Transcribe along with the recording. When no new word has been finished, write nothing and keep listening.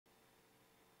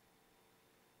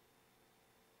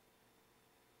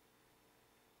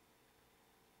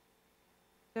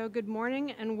So good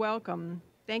morning and welcome.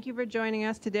 Thank you for joining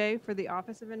us today for the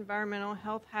Office of Environmental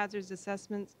Health Hazards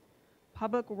Assessments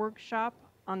public workshop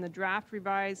on the draft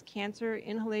revised cancer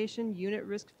inhalation unit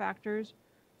risk factors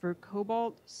for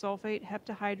cobalt, sulfate,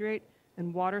 heptahydrate,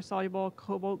 and water-soluble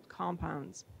cobalt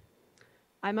compounds.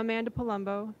 I'm Amanda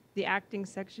Palumbo, the acting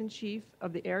section chief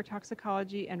of the Air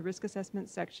Toxicology and Risk Assessment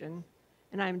section,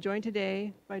 and I am joined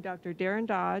today by Dr. Darren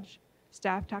Dodge,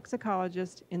 staff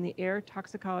toxicologist in the Air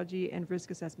Toxicology and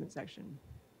Risk Assessment section.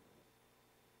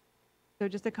 So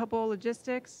just a couple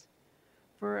logistics.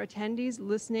 For attendees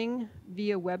listening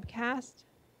via webcast,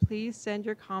 please send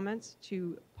your comments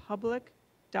to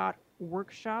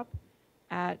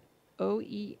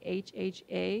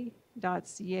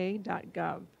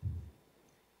public.workshop@oehha.ca.gov.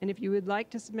 And if you would like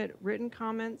to submit written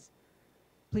comments,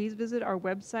 please visit our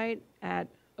website at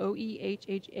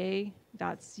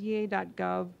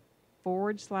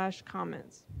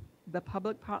oehha.ca.gov/comments. The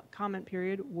public comment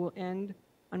period will end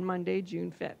on Monday,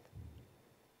 June 5th.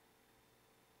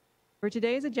 For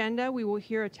today's agenda, we will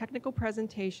hear a technical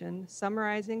presentation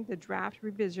summarizing the draft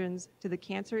revisions to the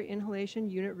cancer inhalation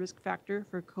unit risk factor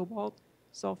for cobalt,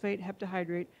 sulfate,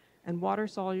 heptahydrate, and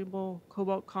water-soluble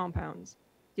cobalt compounds,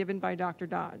 given by Dr.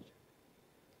 Dodge.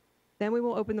 Then we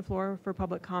will open the floor for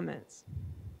public comments.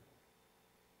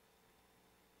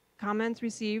 Comments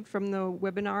received from the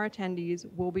webinar attendees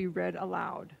will be read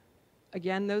aloud.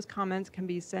 Again, those comments can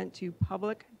be sent to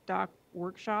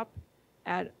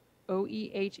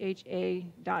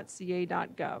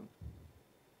public.workshop@oehha.ca.gov.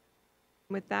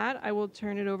 With that, I will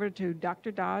turn it over to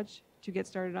Dr. Dodge to get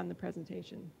started on the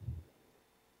presentation.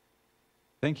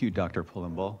 Thank you, Dr.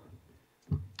 Palumbo.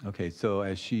 Okay, so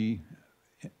as she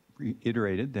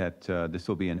reiterated that this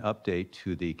will be an update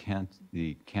to the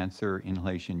cancer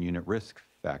inhalation unit risk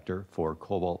factor for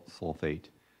cobalt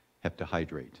sulfate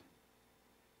heptahydrate.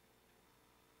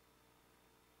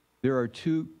 There are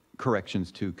two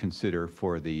corrections to consider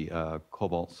for the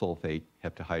cobalt sulfate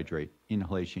heptahydrate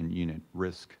inhalation unit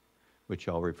risk, which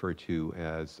I'll refer to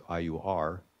as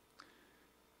IUR.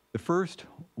 The first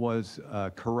was a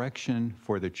correction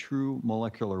for the true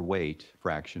molecular weight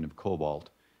fraction of cobalt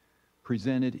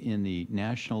presented in the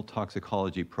National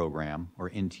Toxicology Program, or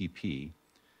NTP,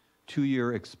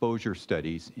 2-year exposure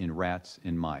studies in rats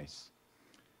and mice.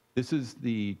 This is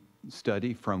the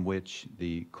study from which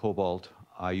the cobalt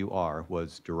IUR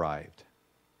was derived.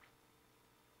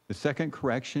 The second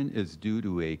correction is due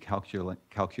to a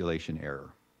calculation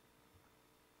error.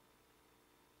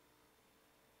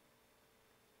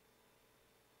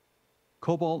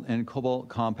 Cobalt and cobalt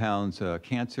compounds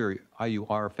cancer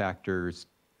IUR factors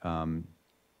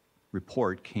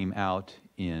report came out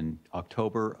in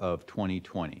October of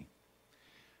 2020.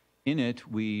 In it,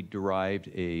 we derived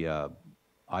a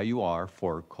IUR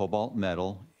for cobalt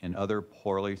metal and other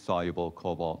poorly soluble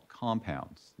cobalt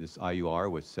compounds. This IUR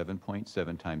was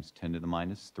 7.7 times 10 to the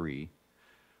minus 3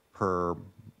 per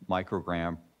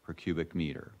microgram per cubic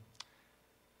meter.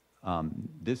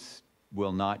 This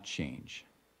will not change.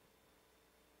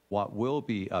 What will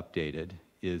be updated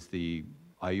is the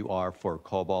IUR for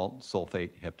cobalt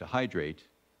sulfate heptahydrate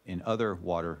and other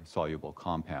water-soluble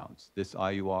compounds. This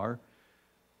IUR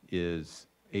is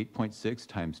 8.6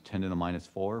 times 10 to the minus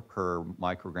 4 per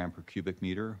microgram per cubic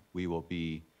meter. We will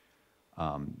be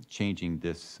changing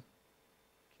this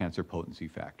cancer potency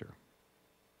factor.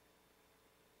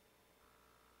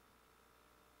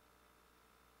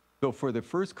 So for the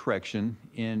first correction,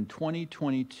 in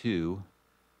 2022,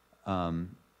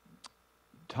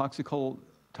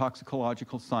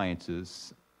 Toxicological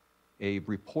Sciences, a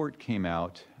report came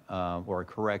out, or a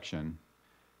correction,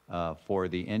 for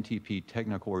the NTP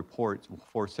Technical Report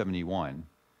 471.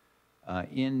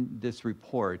 In this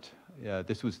report,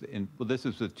 this was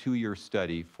a 2-year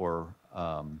study for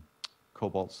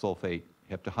cobalt sulfate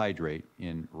heptahydrate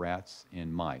in rats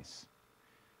and mice.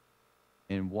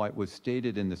 And what was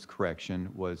stated in this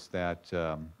correction was that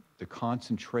the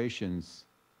concentrations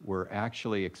were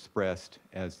actually expressed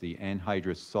as the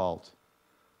anhydrous salt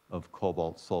of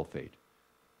cobalt sulfate,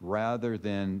 rather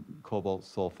than cobalt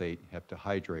sulfate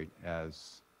heptahydrate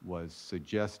as was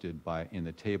suggested in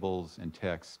the tables and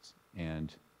texts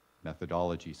and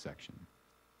methodology section.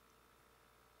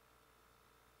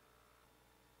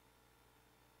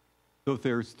 So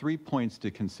there's 3 points to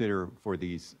consider for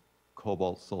these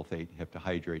cobalt sulfate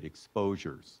heptahydrate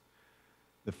exposures.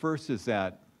 The first is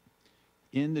that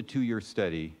in the 2-year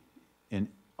study, an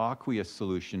aqueous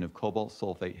solution of cobalt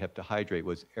sulfate heptahydrate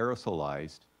was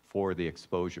aerosolized for the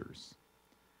exposures.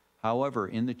 However,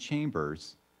 in the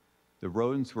chambers, the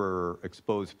rodents were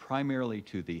exposed primarily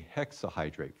to the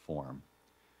hexahydrate form.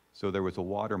 So there was a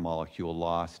water molecule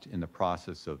lost in the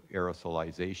process of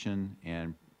aerosolization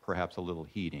and perhaps a little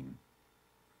heating.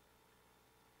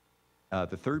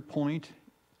 The third point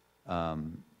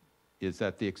is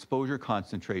that the exposure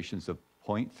concentrations of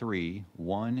 0.3,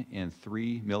 1, and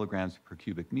 3 milligrams per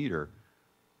cubic meter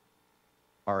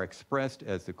are expressed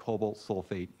as the cobalt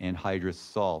sulfate anhydrous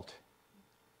salt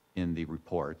in the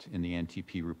report, in the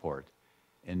NTP report,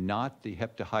 and not the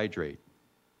heptahydrate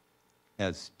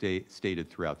as stated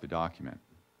throughout the document.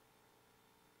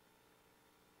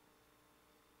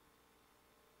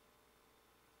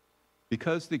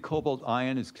 Because the cobalt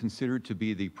ion is considered to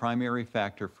be the primary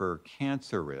factor for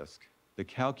cancer risk, the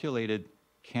calculated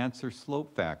cancer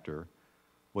slope factor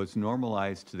was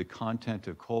normalized to the content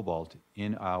of cobalt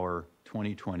in our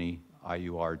 2020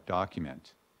 IUR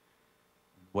document.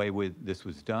 The way this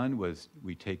was done was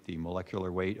we take the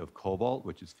molecular weight of cobalt,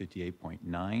 which is 58.9,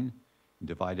 and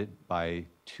divide it by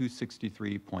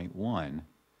 263.1,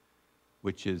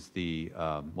 which is the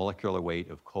molecular weight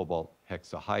of cobalt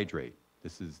hexahydrate.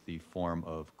 This is the form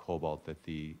of cobalt that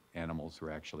the animals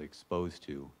were actually exposed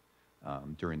to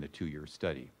during the 2-year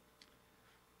study.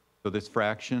 So this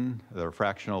fraction, the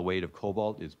fractional weight of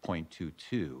cobalt is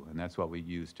 0.22, and that's what we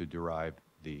use to derive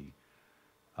the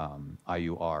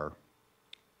IUR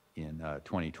in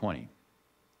 2020.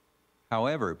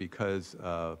 However, because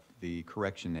of the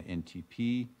correction that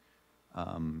NTP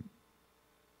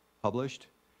published,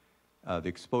 the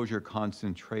exposure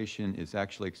concentration is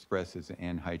actually expressed as an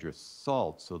anhydrous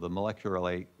salt. So the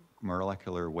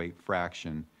molecular weight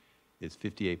fraction is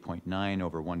 58.9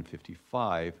 over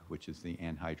 155, which is the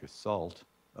anhydrous salt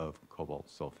of cobalt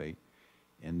sulfate.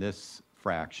 And this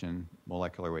fraction,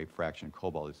 molecular weight fraction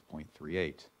cobalt, is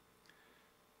 0.38.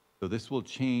 So this will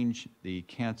change the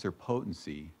cancer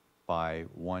potency by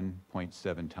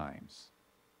 1.7 times.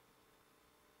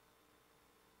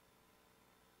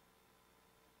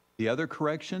 The other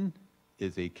correction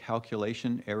is a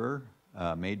calculation error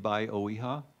made by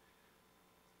OEHA.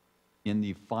 In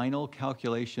the final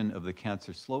calculation of the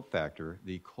cancer slope factor,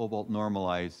 the cobalt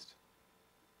normalized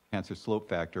cancer slope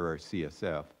factor, or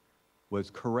CSF,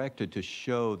 was corrected to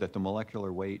show that the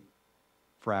molecular weight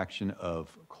fraction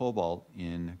of cobalt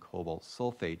in cobalt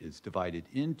sulfate is divided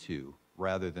into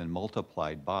rather than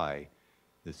multiplied by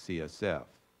the CSF.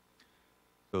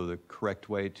 So the correct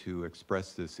way to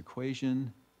express this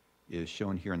equation is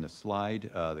shown here in the slide.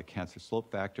 The cancer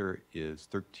slope factor is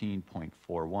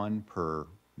 13.41 per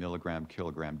milligram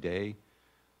kilogram day,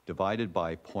 divided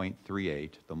by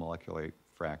 0.38, the molecular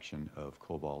fraction of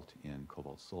cobalt in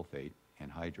cobalt sulfate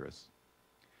anhydrous.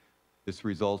 This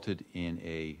resulted in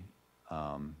a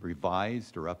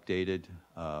revised or updated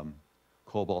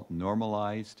cobalt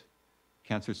normalized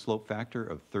cancer slope factor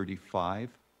of 35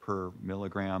 per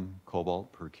milligram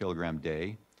cobalt per kilogram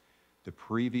day. The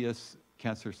previous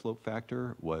cancer slope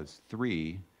factor was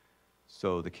 3,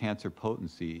 so the cancer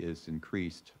potency is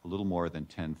increased a little more than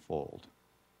 10-fold.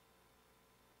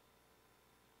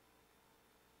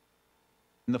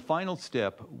 In the final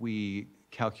step, we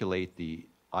calculate the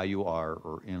IUR,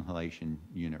 or inhalation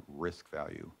unit risk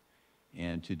value.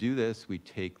 And to do this, we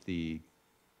take the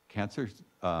cancer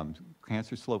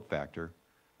slope factor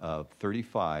of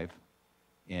 35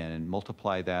 and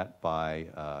multiply that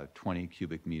by 20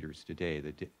 cubic meters a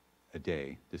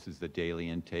day. This is the daily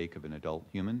intake of an adult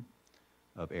human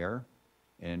of air.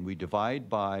 And we divide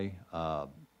by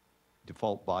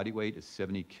default body weight is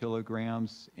 70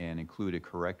 kilograms and include a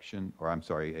conversion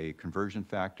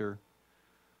factor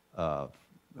of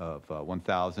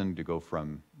 1,000 to go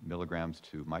from milligrams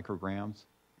to micrograms.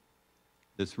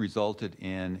 This resulted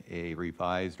in a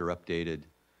revised or updated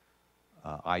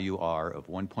IUR of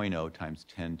 1.0 times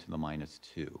 10 to the minus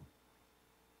 2.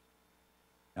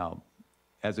 Now,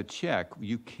 as a check,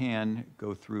 you can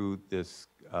go through this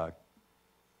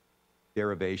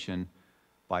derivation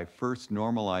by first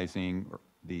normalizing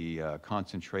the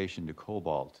concentration to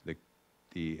cobalt,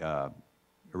 the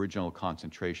original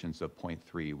concentrations of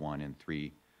 0.3, 1, and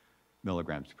 3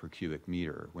 milligrams per cubic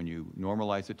meter. When you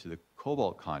normalize it to the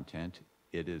cobalt content,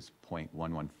 it is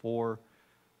 0.114,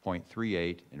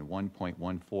 0.38, and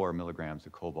 1.14 milligrams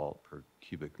of cobalt per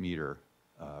cubic meter,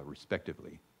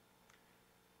 respectively.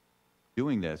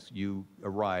 Doing this, you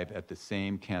arrive at the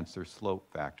same cancer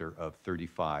slope factor of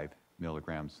 35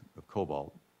 milligrams of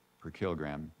cobalt per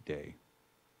kilogram day.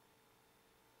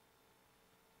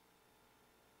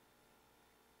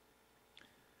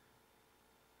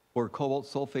 For cobalt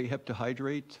sulfate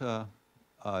heptahydrate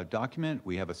document,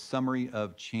 we have a summary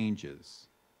of changes.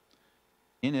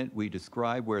 In it, we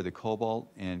describe where the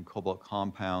cobalt and cobalt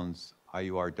compounds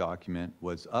IUR document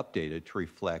was updated to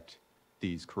reflect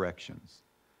these corrections.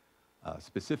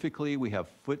 Specifically, we have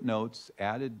footnotes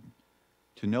added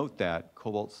to note that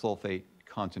cobalt sulfate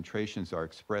concentrations are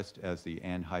expressed as the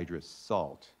anhydrous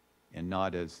salt and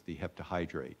not as the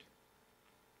heptahydrate.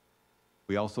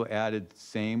 We also added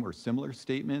same or similar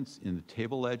statements in the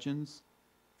table legends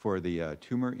for the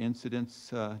tumor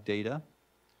incidence data,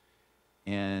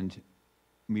 and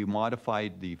we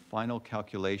modified the final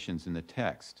calculations in the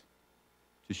text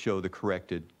to show the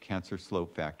corrected cancer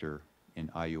slope factor in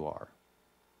IUR.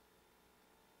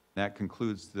 That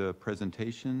concludes the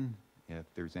presentation. If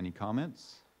there's any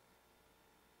comments.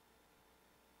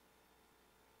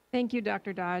 Thank you,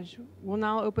 Dr. Dodge. We'll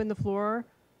now open the floor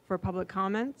for public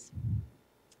comments.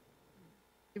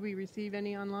 Did we receive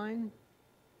any online?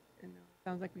 And it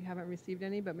sounds like we haven't received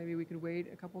any, but maybe we could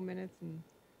wait a couple minutes and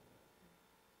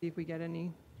see if we get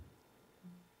any.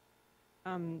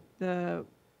 The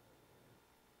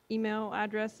email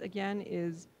address again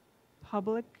is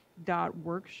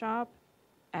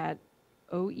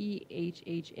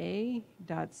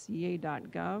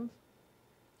public.workshop@oehha.ca.gov.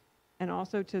 And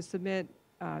also to submit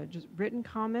just written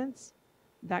comments,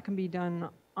 that can be done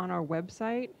on our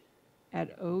website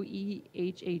at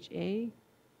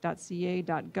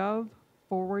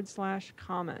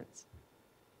oehha.ca.gov/comments.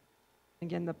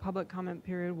 Again, the public comment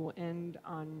period will end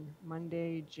on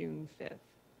Monday, June 5th.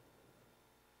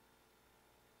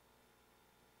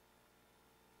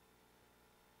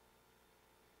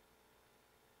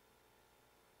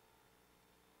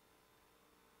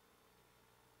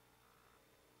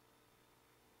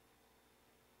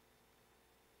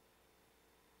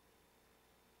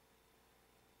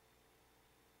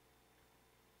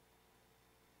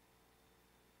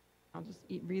 I'll just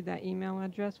read that email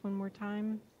address one more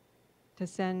time. To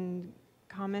send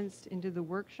comments into the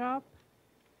workshop,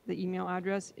 the email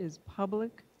address is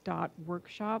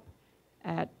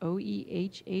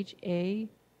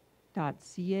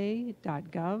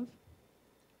public.workshop@oehha.ca.gov.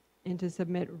 And to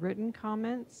submit written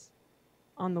comments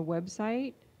on the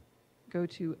website, go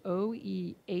to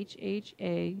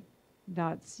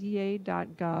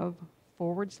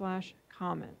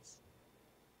oehha.ca.gov/comments.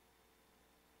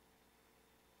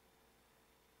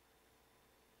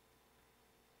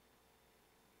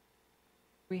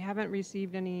 We haven't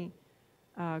received any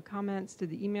comments to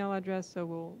the email address, so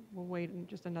we'll wait in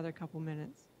just another couple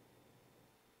minutes.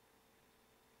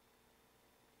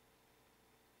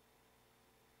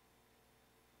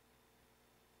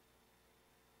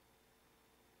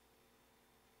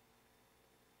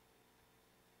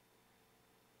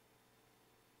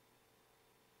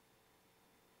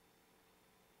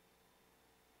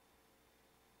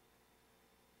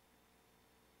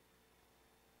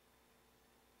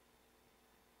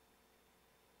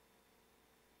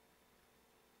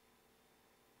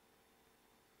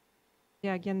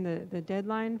 Yeah, again, the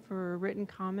deadline for written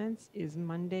comments is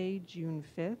Monday, June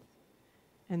 5th,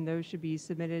 and those should be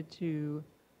submitted to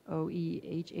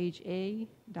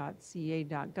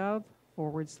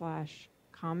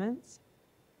oehha.ca.gov/comments.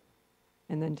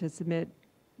 And then to submit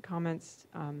comments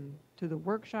to the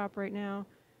workshop right now,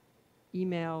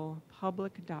 email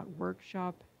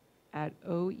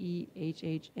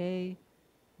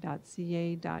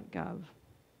public.workshop@oehha.ca.gov.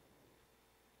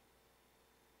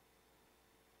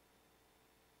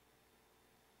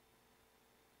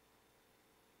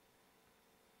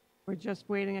 We're just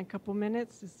waiting a couple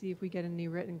minutes to see if we get any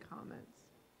written comments.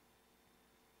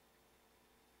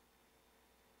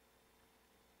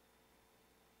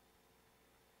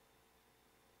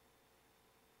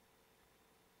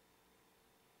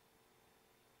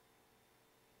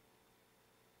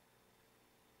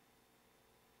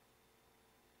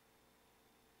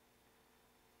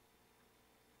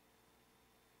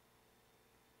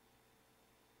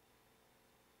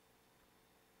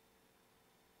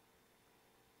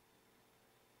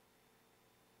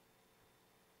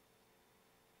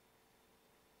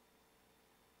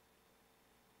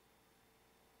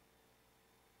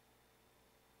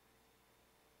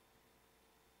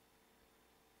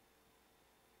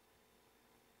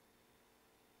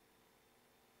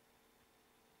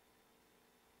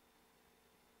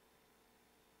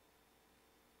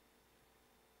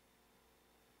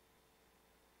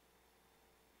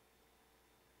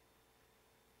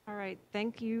 All right,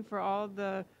 thank you for all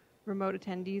the remote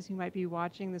attendees who might be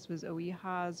watching. This was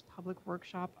OEHA's public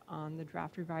workshop on the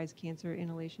draft revised cancer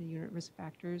inhalation unit risk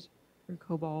factors for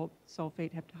cobalt,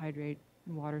 sulfate, heptahydrate,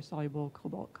 and water-soluble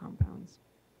cobalt compounds.